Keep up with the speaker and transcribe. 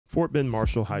Fort Bend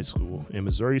Marshall High School in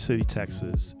Missouri City,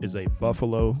 Texas is a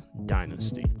Buffalo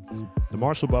dynasty. The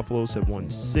Marshall Buffaloes have won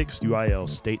 6 UIL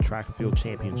state track and field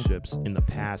championships in the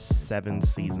past 7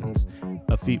 seasons,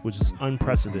 a feat which is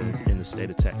unprecedented in the state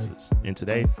of Texas. And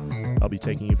today, I'll be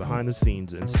taking you behind the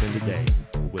scenes and spend the day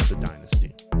with the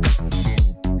dynasty.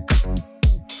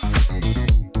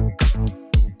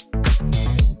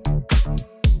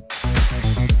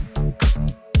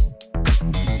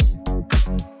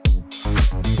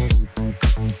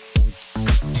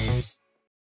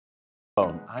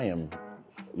 I am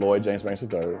Lloyd James Banks III,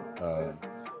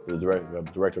 the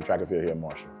director of track and field here at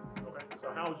Marshall. Okay,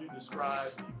 so how would you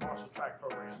describe the Marshall track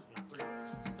program in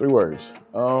 3 words?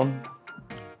 3 words.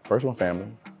 First one, family.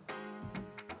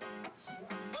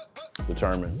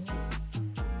 Determined.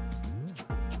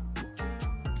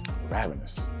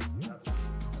 Ravenous.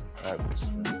 Ravenous.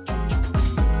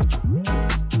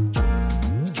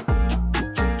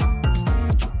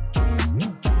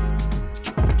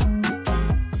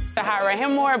 Shahira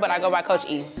Ehiemua, but I go by Coach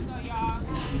E.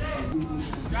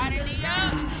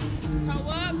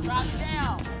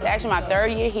 It's actually my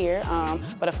 3rd year here,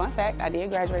 but a fun fact, I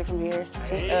did graduate from here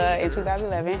in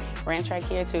 2011, ran track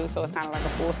here too, so it's kind of like a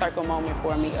full circle moment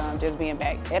for me, just being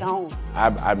back at home.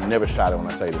 I've never shot it when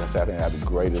I say this. I think I have the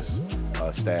greatest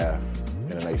staff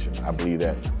in the nation. I believe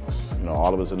that,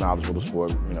 all of us are knowledgeable of the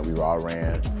sport. We all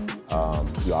ran.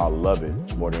 We all love it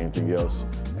more than anything else,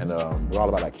 and we're all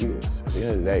about our kids. At the end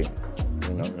of the day,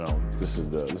 this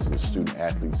is a student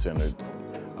athlete centered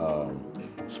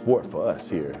sport for us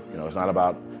here. It's not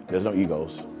about, there's no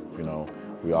egos.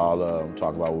 We all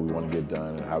talk about what we want to get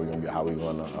done and how we're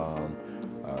gonna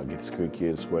get these good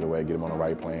kids squared away, get them on the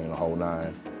right plane, the whole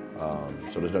 9.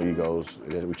 So there's no egos.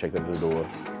 We check that at the door.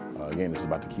 Again, this is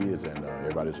about the kids, and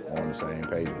everybody's on the same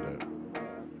page with that.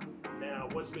 Now,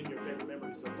 what's been your favorite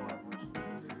memory so far?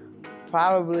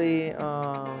 Probably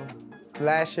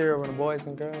last year when the boys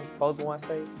and girls both won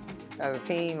state as a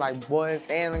team, like boys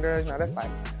and the girls. That's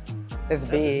like, it's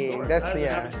big. That's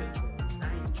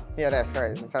that's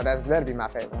crazy. So that'd be my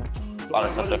favorite one. A lot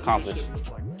of stuff to accomplish.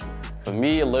 For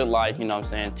me, it looked like,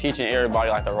 teaching everybody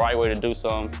like the right way to do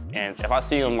something. And if I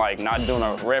see them like not doing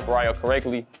a rep right or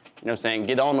correctly,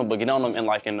 get on them, but get on them in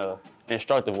an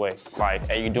instructive way. Like,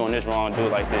 hey, you doing this wrong, do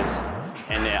it like this.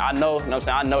 And then I know,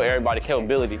 I know everybody's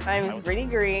capability. My name is Brittany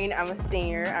Green. I'm a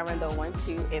senior. I run the 1,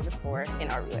 2, and the 4 in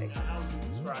our relays.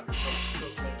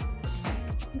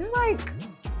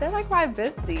 They're like my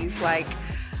besties.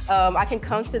 I can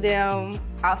come to them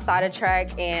outside of track,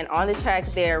 and on the track,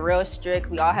 they're real strict.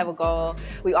 We all have a goal.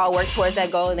 We all work towards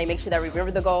that goal, and they make sure that we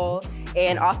remember the goal.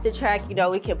 And off the track, we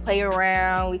can play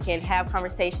around, we can have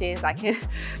conversations. I can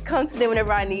come to them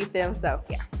whenever I need them, so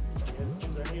yeah.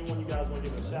 Is there anyone you guys want to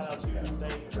give a shout out to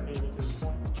today for getting to this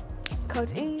point?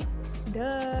 Coach E,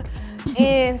 duh,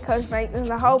 and Coach Banks and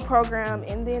the whole program,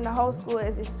 and then the whole school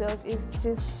as itself is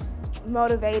just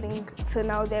motivating to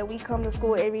know that we come to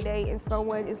school every day and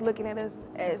someone is looking at us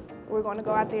as we're going to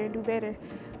go out there and do better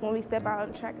when we step out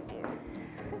on the track again.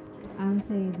 I would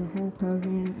say the whole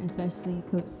program, especially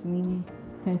Coach Sweeney,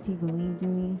 because he believed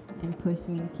in me and pushed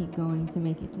me to keep going to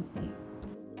make it to state.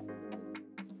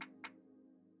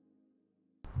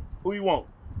 Who you want?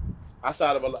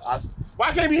 Outside of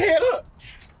why can't he be head up?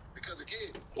 Because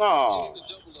again, oh.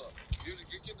 you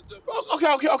get the double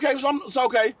up. Okay. So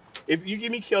okay. If you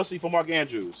give me Kelsey for Mark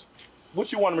Andrews,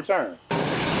 what you want in return?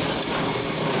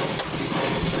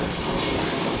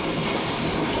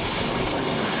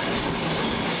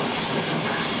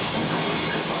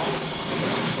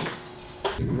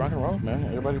 Rock and roll, man.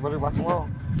 Everybody rock and roll.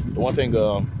 The one thing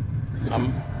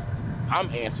I'm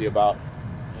antsy about,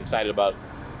 excited about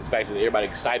the fact that everybody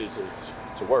excited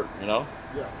to work, Yeah.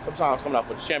 Sometimes coming out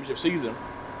for the championship season,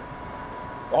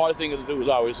 the hardest thing to do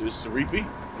is to repeat,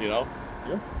 Yeah.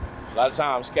 A lot of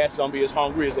times cats don't be as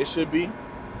hungry as they should be,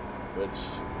 but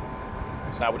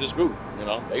it's not with this group, They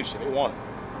want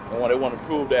it. They want to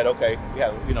prove that, okay, we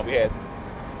had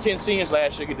 10 seniors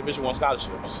last year get Division I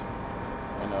scholarships.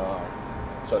 And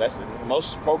so that's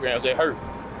most programs, they hurt.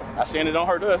 I'm saying it don't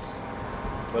hurt us,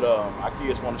 but our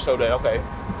kids want to show that, okay,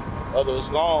 others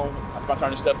gone, it's my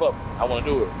turn to step up. I want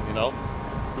to do it,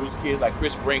 Lose kids like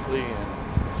Chris Brinkley and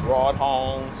Gerard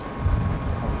Holmes.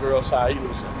 On the girls' side, you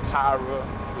lose Tyra,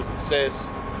 you lose Cess,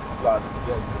 you lost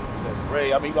Ray.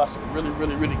 You lost some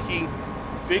really key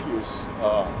figures.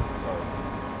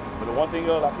 But the one thing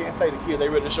I can't say, the kids, they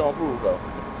ready to show and prove, though.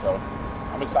 So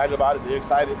I'm excited about it. They're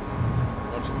excited. I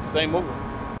want to keep the same moving.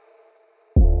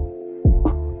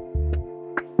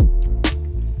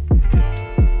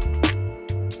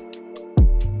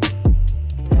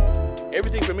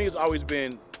 Everything for me has always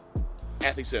been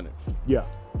athlete-centered. Yeah.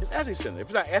 It's athlete center. If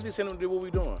it's not athlete center, then what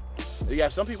we doing? You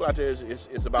have some people out there.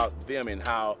 It's about them and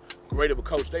how great of a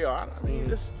coach they are. I mean, I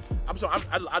just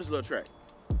love track.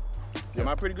 Am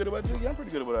I pretty good at what I do? Yeah, I'm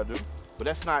pretty good at what I do. But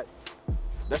that's not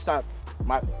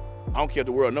my. I don't care if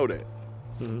the world know that.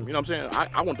 You know what I'm saying?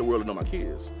 I want the world to know my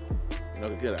kids. You know,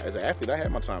 as an athlete, I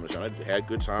had my time to shine. I had a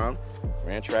good time.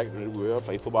 Ran track, did well.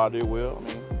 Played football, did well. I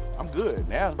mean, I'm good.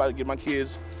 Now it's about to get my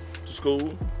kids to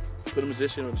school, put them in a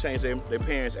position to change their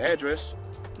parents' address,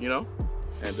 you know,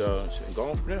 and go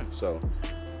on from there. So,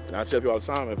 and I tell people all the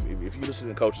time, if you listen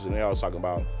to coaches and they're always talking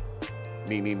about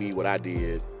me, what I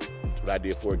did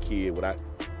for a kid,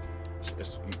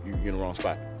 you're in the wrong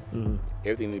spot.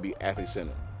 Everything need to be athlete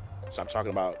centered. Stop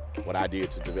talking about what I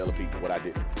did to develop people, what I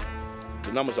did.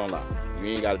 The numbers don't lie. You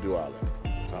ain't got to do all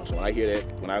that. So when I hear that,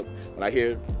 when I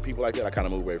hear people like that, I kind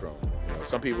of move away from them. You know,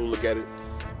 some people look at it,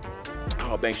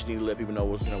 oh, Banks, you need to let people know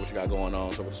what you got going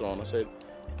on, so on. I said,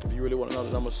 if you really want to know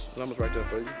the numbers right there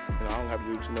for you. You know, I don't have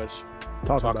to do too much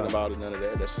talking about it, none of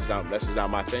that. That's just not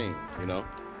my thing. You know,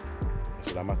 that's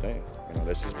just not my thing. You know,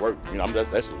 that's just work. You know,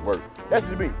 that's just work. That's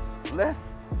just me. Let's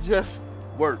just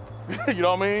work. You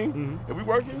know what I mean? If we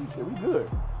working, shit, we good.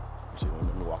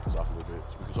 Let me walk this off a little bit.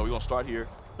 So we're gonna start here.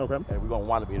 Okay. And we're gonna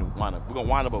wind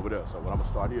up over there. So I'm gonna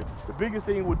start here. The biggest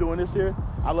thing we're doing this here,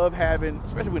 I love having,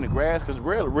 especially in the grass, because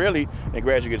rarely in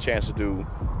grass you get a chance to do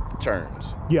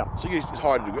turns. Yeah. So it's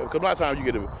hard to do. Because a lot of times you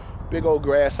get a big old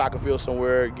grass soccer field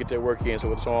somewhere, get that work in,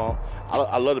 so on.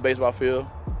 I love the baseball field,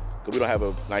 because we don't have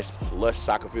a nice lush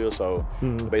soccer field, so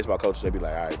the baseball coaches, they be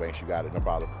like, all right, Banks, you got it, no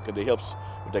problem. Because it helps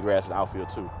with that grass in the outfield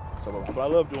too. So, but I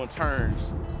love doing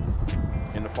turns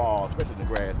in the fall, especially in the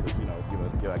grass, because, you know,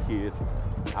 give our kids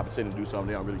opportunity to do something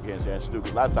they don't really get a chance to do.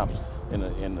 Because a lot of times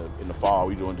in the fall,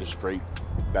 we doing just straight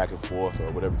back and forth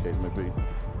or whatever the case may be.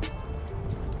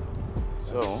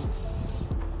 So,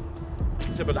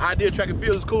 but the idea of track and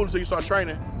field is cool until you start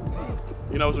training.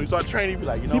 You know, so you start training, you be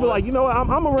like, you know people what? Like, you know what, I'm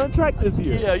gonna run track this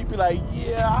year. Yeah, you be like,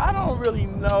 yeah, I don't really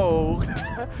know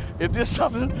if this is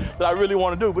something that I really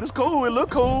want to do, but it's cool, it look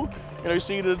cool. You know, you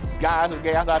see the guys and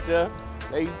gals out there,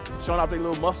 they showing off their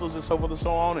little muscles and so forth and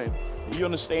so on, and you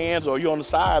on the stands or you on the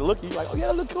side looking, you're like, oh yeah,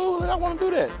 that look cool, I want to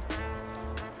do that.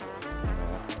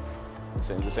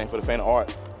 This ain't for the fan of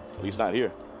art, at least not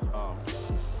here.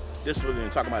 This was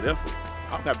talking about effort.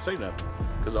 I don't have to say nothing,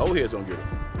 because the old heads don't get it.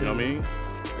 You know what I mean?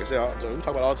 Like I said, we talk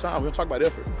about it all the time. We don't talk about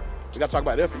effort. We got to talk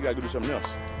about effort. You got to go do something else.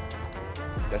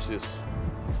 That's just,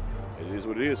 it is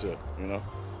what it is, you know?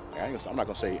 I'm not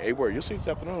going to say a word. You'll see this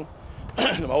afternoon.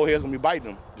 The old heads going to be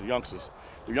biting them, the youngsters.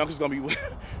 The youngsters going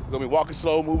to be walking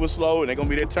slow, moving slow, and they're going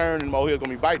to be their turn, and the old heads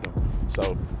going to be biting them.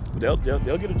 So they'll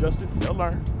get adjusted. They'll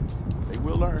learn. They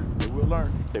will learn. They will learn.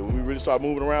 When we really start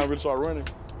moving around, really start running,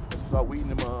 let's start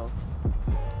weeding them.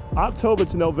 October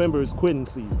to November is quitting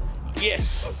season.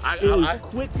 Yes, I like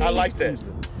that.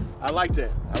 Season. I like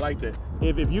that. I like that.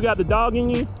 If you got the dog in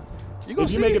you,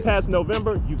 if you make it past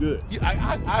November, you good.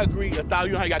 I agree. You know how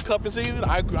you got cuffing season?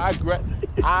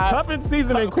 Cuffing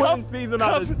season and quitting season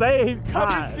are the same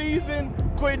time. Cuffing season,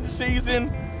 quitting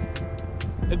season,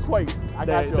 equate. I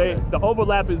got you on that. The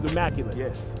overlap is immaculate.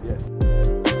 Yes, yes.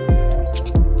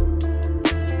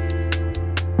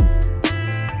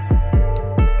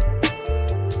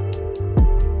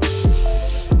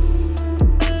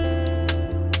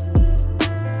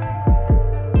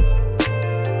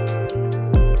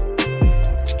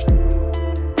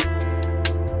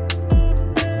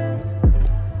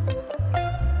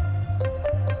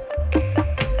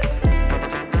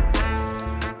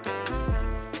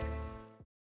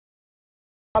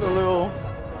 A lot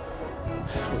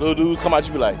of little dudes come out,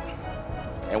 you be like,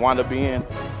 and wind up being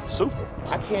super.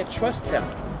 I can't trust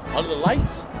talent. Under the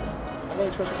lights, I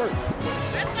can't trust work.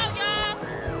 Let's go, y'all.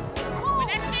 When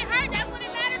that shit hurt, that's when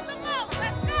it matters the most.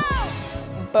 Let's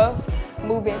go. Buffs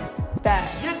moving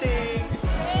fast. You dig?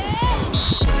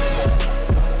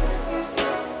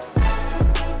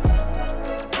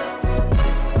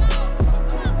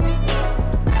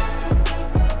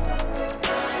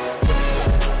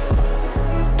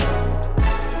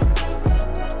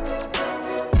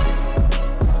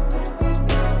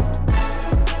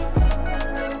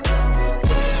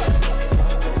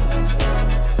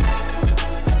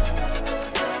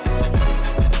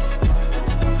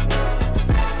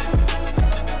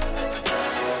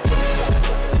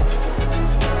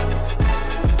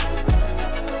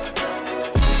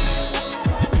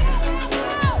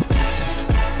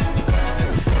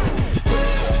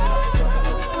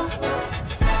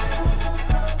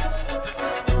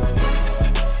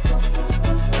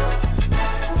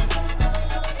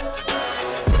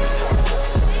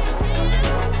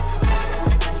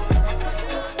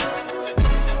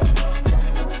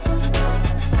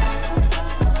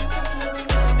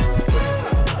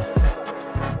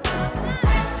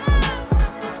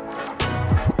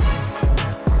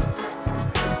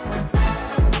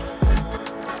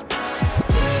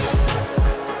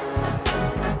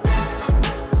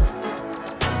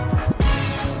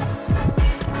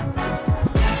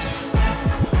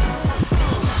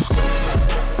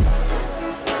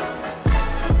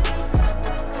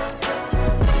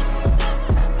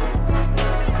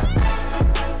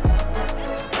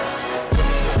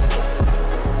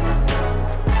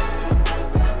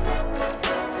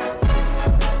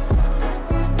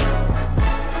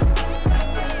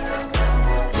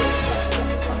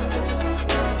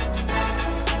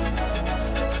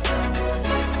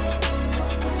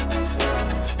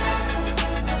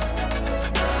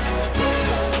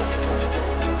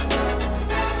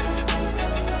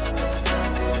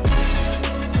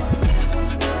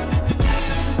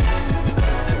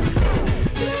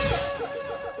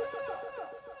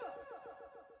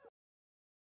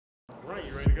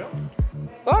 go.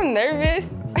 Oh, I'm nervous.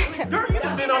 Girl,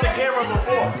 you've been on the camera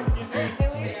before. You see?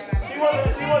 She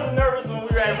wasn't nervous when we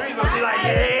were at Reasonable. She's like,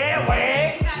 yeah,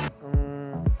 wait.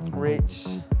 Rich.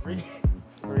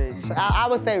 I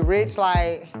would say rich,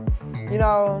 like, you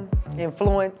know,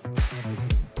 influenced,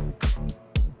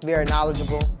 very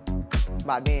knowledgeable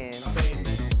about then.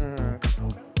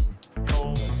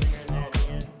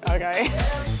 Okay.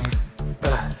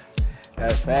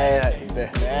 That's bad.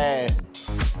 That's bad.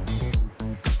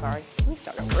 Sorry. Let me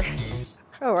start over.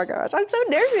 Oh my gosh, I'm so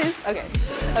nervous.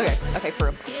 Okay, for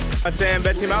real. I'm saying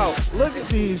bet him out. Look at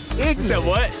these ignorant. You said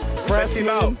what?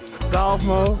 Freshman,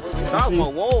 sophomore,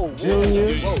 Whoa.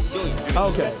 junior.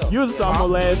 Okay, you was a sophomore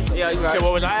last. Yeah, you right. So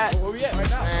what was I at? Where we at right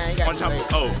now? On top.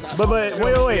 But wait,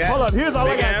 hold up. Here's all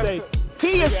I gotta say.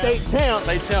 He is state champ.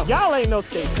 Y'all ain't no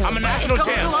state champ. I'm a national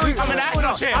champ. I'm a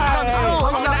national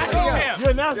champ. You're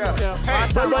a national champ.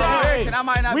 But hey, I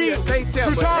might not be a state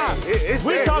champ.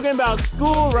 We talking about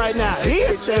school right now. He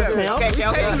is state champ. You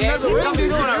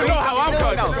know how I'm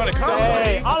gonna come.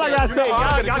 Hey, all I gotta say,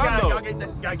 y'all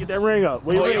gotta get that ring up.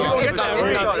 Where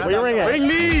your ring at? Ring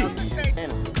me.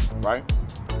 Right?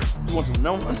 You want some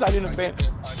milk? I'm tired in the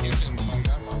fantasy.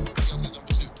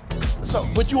 So,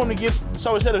 but you want me to give,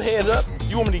 so instead of heads up,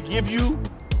 you want me to give you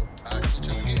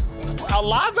a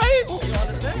live aid?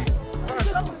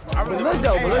 Let's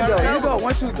go. You go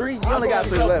 1, 2, 3. You only got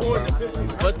 3 left.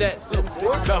 But that's sub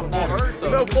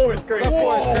 4 is crazy.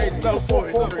 Sub 4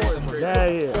 is crazy.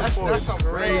 Yeah. That's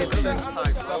crazy.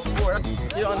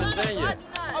 You don't understand yet.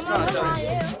 I'm trying to tell you.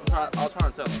 I'll try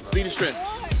to tell you. Speed and strength.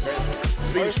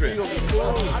 Speed and strength.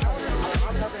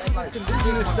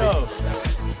 Conditioning stuff.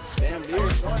 Damn near.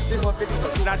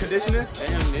 Not conditioning?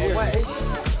 Damn near.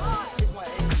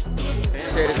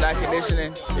 Said it's not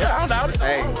conditioning. Yeah, I don't doubt it.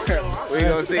 Hey, we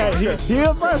gonna see. Hey, he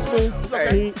a freshman.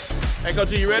 Hey,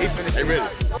 Coach, you ready? Hey, ready?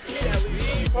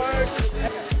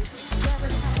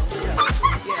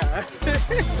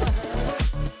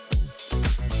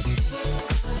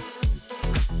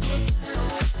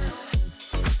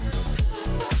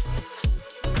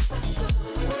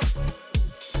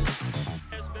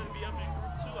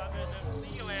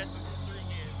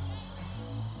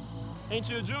 Ain't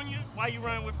you a junior? Why you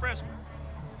running with freshmen?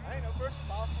 I ain't no freshman,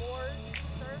 sophomore.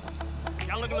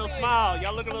 Y'all look a little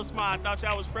small. I thought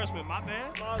y'all was freshmen. My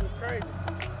bad. Small is crazy.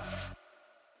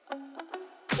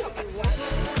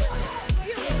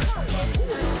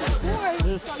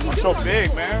 I'm so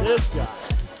big, man. This guy.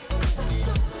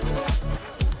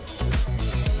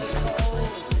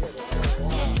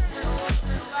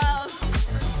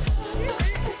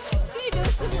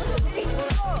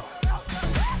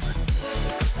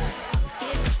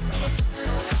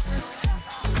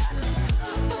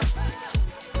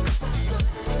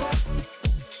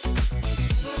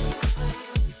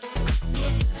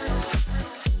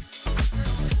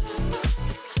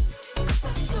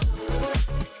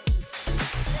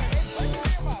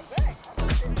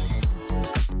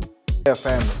 A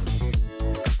family.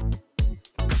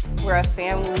 We're a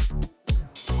family.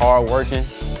 Hard working.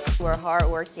 We're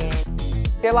hardworking.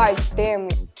 They're like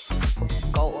family.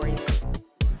 Goal oriented.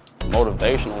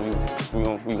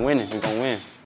 Motivational. We winning. We gonna win.